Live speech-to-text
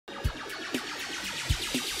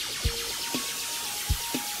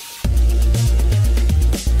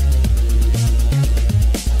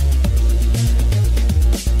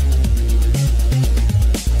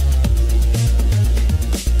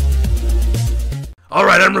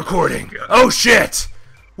Alright, I'm recording. Oh shit!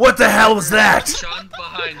 What the hell was that? Chun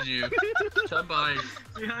behind you. Chun behind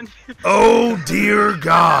you. Oh dear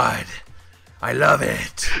God. I love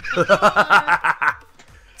it.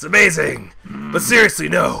 It's amazing. But seriously,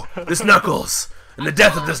 no. This Knuckles. And the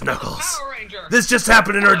death of this Knuckles. This just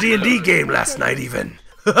happened in our D&D game last night even.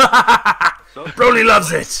 Broly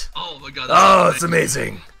loves it. Oh my God. Oh, it's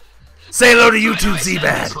amazing. Say hello to YouTube,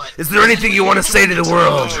 Z-Bad. Is there anything you want to say to the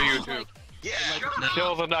world?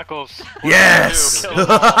 Kill the Knuckles. Yes. Cut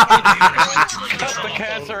the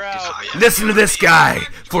cancer out. Listen to this guy,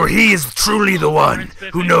 for he is truly the one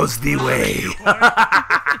who knows the way.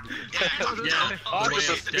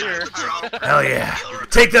 Hell yeah.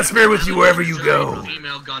 Take that spear with you wherever you go.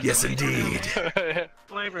 Yes, indeed.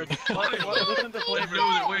 Flavored. Listen to Flavored.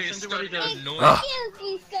 Listen to what he does. Excuse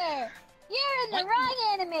me, sir. You're in the wrong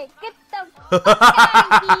anime. Get the fuck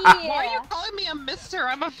out of here. Why are you calling me a mister?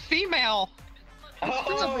 I'm a female.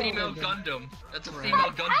 That's a female Gundam. That's a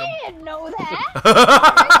female Gundam. I didn't know that.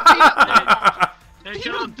 Hey,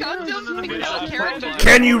 John, Gundam?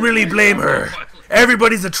 Can you really blame her?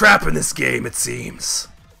 Everybody's a trap in this game, it seems.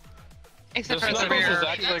 Except This for Knuckles is Spear.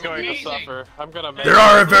 actually going to suffer. I'm gonna make There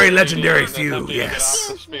are a very him legendary and then few, beat yes.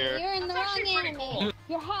 him with the spear. You're in the wrong anime.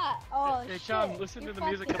 You're hot. Oh, Hey, shit. John, listen to the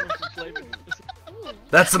music coming from Flavored.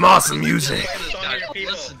 That's some awesome music.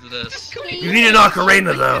 Listen to this. You need an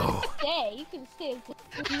ocarina, though. You can stay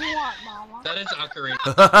if you want, mama. That is Ocarina.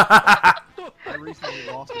 I recently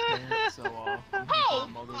lost a parent, so I'm Hey,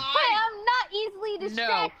 I'm not easily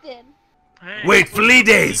distracted. Hey, Wait,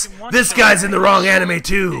 Felides! This guy's in the wrong anime,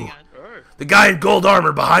 too. The guy in gold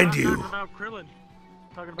armor behind talking you. about Krillin.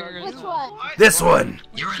 Talking about Which one? This one.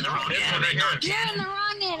 You're in the wrong anime, nerd. You're in the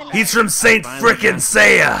wrong anime. He's from Saint Frickin'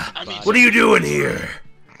 Seiya. What are you doing here?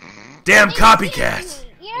 Damn copycat.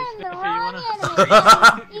 You're in the wrong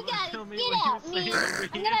anime. You gotta get out, me.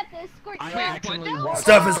 I'm gonna have to escort you out.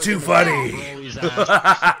 Stuff is too funny.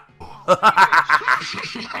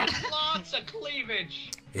 Lots of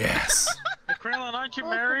cleavage. Yes. Hey, Krillin, aren't you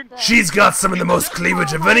married? She's got some of the most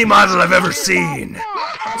cleavage of any model I've ever seen.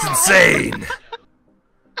 It's insane.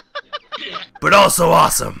 But also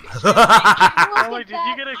awesome. Ollie, did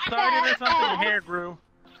you get excited or something? Your hair grew.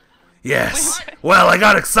 Yes. Well, I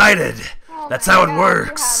got excited. That's how it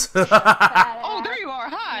works. Oh, there you are.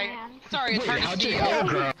 Hi. Sorry, it's hard to see.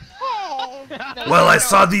 Well, I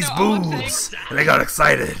saw these boobs, and I got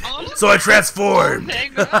excited. So I transformed.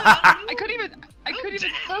 I couldn't even.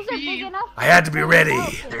 Those are big enough. I had to be ready.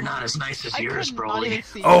 They're not as nice as I yours, could not even Broly.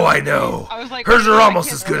 see. Oh, I know. I was like, Hers are I almost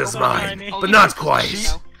can't as good as remember. mine, but not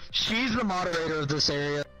quite. She's the moderator of this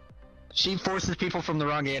area. She forces people from the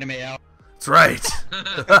wrong anime out. That's right.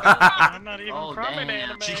 I'm not even Oh, from an damn.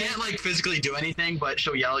 anime. She can't like physically do anything, but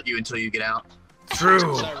she'll yell at you until you get out.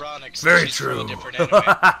 True. ironic. Very true.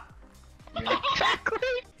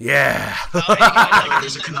 Yeah.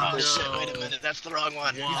 There's a canal. Wait a minute, that's the wrong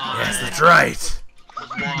one. Yes, that's right.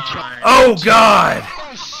 Why? Oh, God.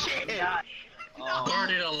 Burn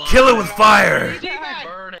it alive. Kill it with fire.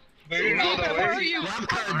 Burn it. Where are you?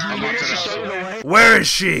 Where is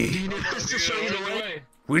she?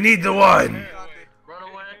 We need the one. Run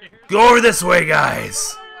away. Go over this way,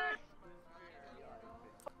 guys.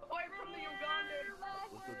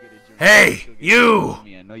 Hey, you!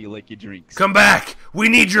 I know you like your drinks. Come back. We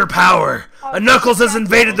need your power. A Knuckles has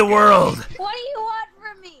invaded the world. What do you want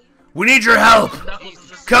from me? We need your help.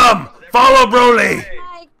 Come, follow Broly.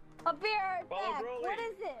 Like, a beer back. What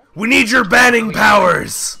is it? We need your banning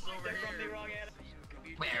powers.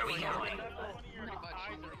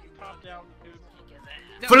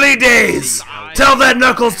 Felides! Tell that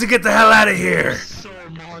Knuckles to get the hell out of here. So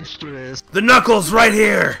monstrous. The Knuckles right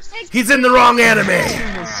here. He's in the wrong anime.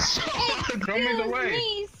 Excuse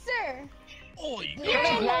me, sir. You're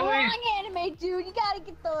in the wrong anime, dude. You gotta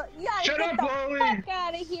get the fuck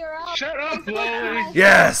out of here. Shut up, Chloe.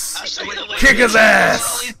 Yes. Kick his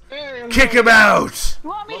ass. Kick him out. You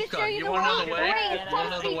want me to show you You the wanna know wrong the way? way? You wanna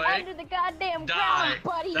know the way? Under the goddamn Die. ground,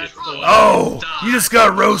 buddy. That's the way. Oh, you just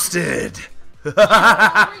got roasted. You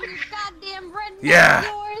goddamn redneck Yeah.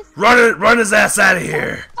 yours. Run his ass out of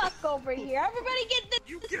here. Fuck over here. Everybody get this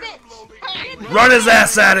bitch. Get this Run his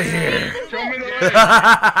ass out of here. bitch.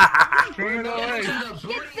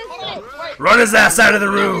 Get this bitch. Run his ass out of the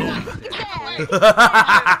room. Get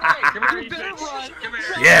that. Come here, you bitch. Come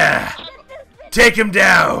here. Yeah. Take him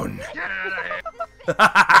down. Get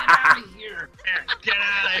out of here. Get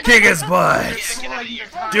out of here. Kick his butt.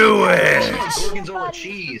 Do it. Gorgonzola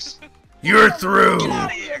cheese. You're through.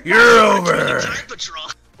 You're over.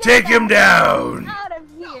 Take him down. Out of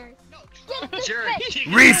here. Get this Jerry. bitch.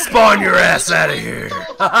 Respawn your ass out of here.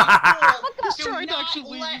 tried to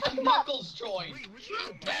actually let Knuckles join.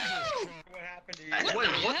 What happened to you? Wait,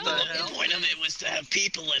 what the hell? The point of it was to have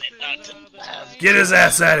people in it, not to have... Get his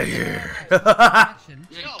ass out of here. Get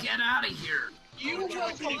out of here. You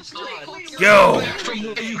Go. From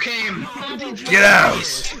where you came. Get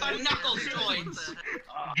out. Knuckles joins.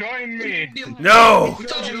 Join me. No.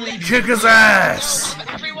 Kick his ass.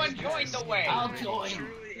 Everyone join the way. I'll join.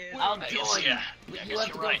 I'll join. Yeah, You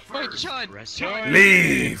have to go first. Chud.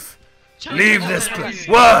 Leave. Leave this place.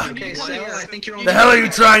 What? Okay, so I think you're on The hell are you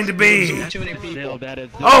trying to be? too many people.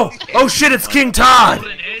 Oh shit, it's King Todd.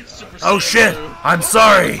 Oh shit, I'm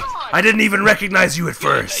sorry. I didn't even recognize you at I bet you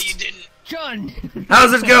first. didn't.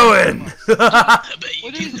 How's it going? I bet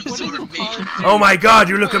you didn't absorb me. Oh my god,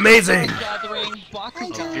 you look amazing.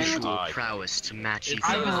 Visual prowess to match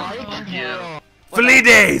even.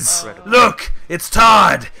 Felides, look, it's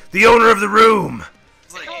Todd, the owner of the room.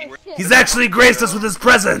 He's actually graced us with his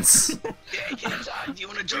presence. Do you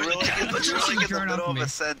want to join the in the middle of a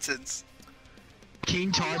sentence.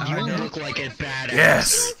 King Todd, you look like a badass.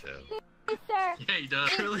 Yes. Sir. Yeah, he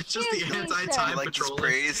does. Really, just the anti-time like patrol.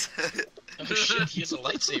 praise. Oh shit, he has a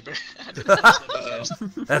lightsaber.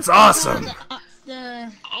 That's awesome.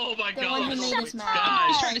 Oh my The one god. who made us mad. Guys,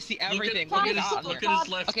 He's trying to see everything. Look at, What look we at got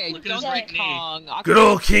his left. Okay, look at his Donkey right knee. Kong. Good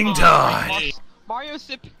old King Todd. Mario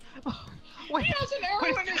Sip. Wait, He has an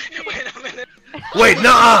arrow in his knee. Wait a minute. Wait,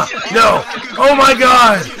 nuh-uh. No. Oh my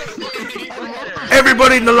god.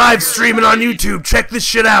 Everybody in the live stream and on YouTube, check this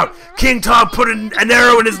shit out. King Todd put an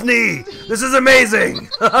arrow in his knee. This is amazing.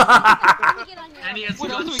 And he has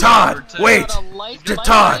guns Todd, covered, too. wait.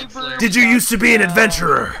 Todd, did you used to be an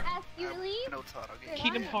adventurer?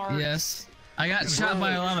 Kingdom Hearts. Yes. I got shot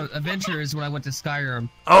by a lot of adventurers when I went to Skyrim.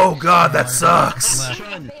 Oh god, that sucks.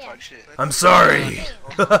 I'm sorry.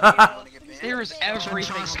 There is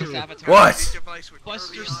everything in this avatar. What?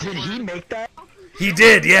 Did he make that? He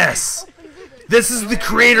did, yes. This is the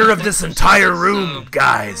creator of this entire room,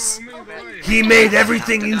 guys. He made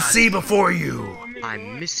everything you see before you.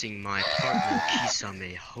 I'm missing my partner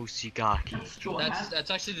Kisame Hoshigaki. That's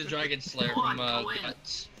actually the Dragon Slayer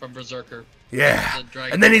from Berserker. Yeah.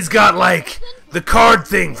 And then he's got, like, the card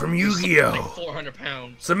thing from Yu-Gi-Oh! 400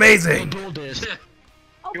 pounds. It's amazing.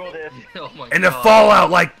 Oh my And a god. Fallout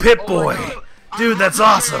like Pip-Boy. Dude, that's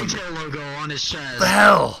awesome. Logo on his chest. The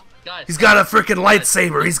hell? Guys, He's got a frickin'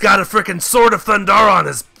 lightsaber. He's got a frickin' sword of Thundara on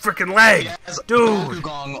his frickin' leg. Dude.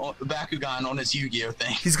 Bakugan on his Yu-Gi-Oh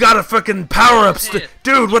thing. He's got a frickin' power-up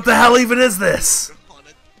dude, what the hell even is this?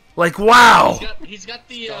 Like, wow. He's got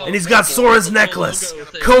the, And he's got Sora's necklace.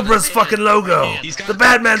 Cobra's fucking logo. The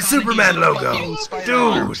Batman Superman logo.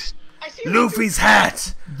 Dude. Luffy's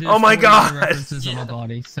hat. Oh my god. References on my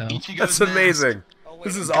body, so. That's amazing.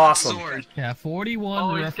 This is awesome. Yeah,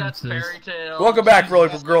 41 references. Welcome back, girl.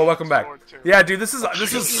 Welcome back. Yeah, dude, this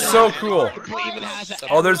is so cool.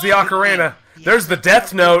 Oh, there's the ocarina. There's the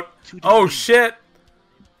Death Note. Oh shit.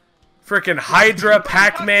 Frickin' Hydra,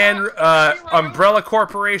 Pac-Man, Umbrella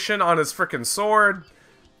Corporation on his frickin' sword.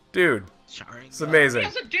 Dude, it's amazing. He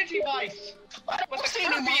has a Digivice. What's the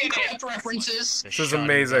Minecraft references? This is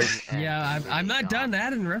amazing. Yeah, I'm not done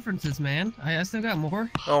adding references, man. I still got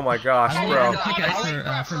more. Oh my gosh, I'm bro. gonna add a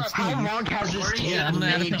pickaxe from Steam. How long has this taken Yeah, I'm gonna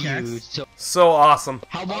add a pickaxe. So awesome.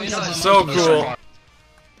 How long has this So taken cool.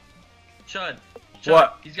 Chud.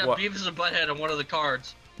 What? He's got What? Beavis and Butthead on one of the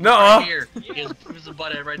cards. Nuh-uh. Right here. He has Beavis and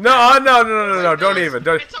Butthead right No, no, don't even.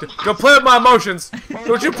 Don't play with my emotions.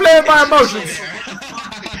 Don't you play with my emotions.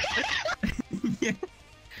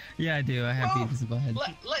 Yeah, I do. I have Beavis and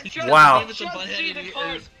Butthead. Wow. Beavis and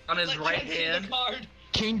Butthead on his right hand.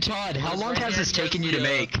 King Todd, how long has this taken you to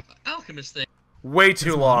make? Alchemist thing. Way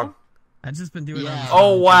too long. I've just been doing it.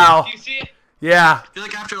 Oh wow. Do you see it? Yeah. I feel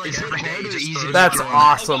like after like every day, That's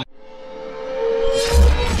awesome.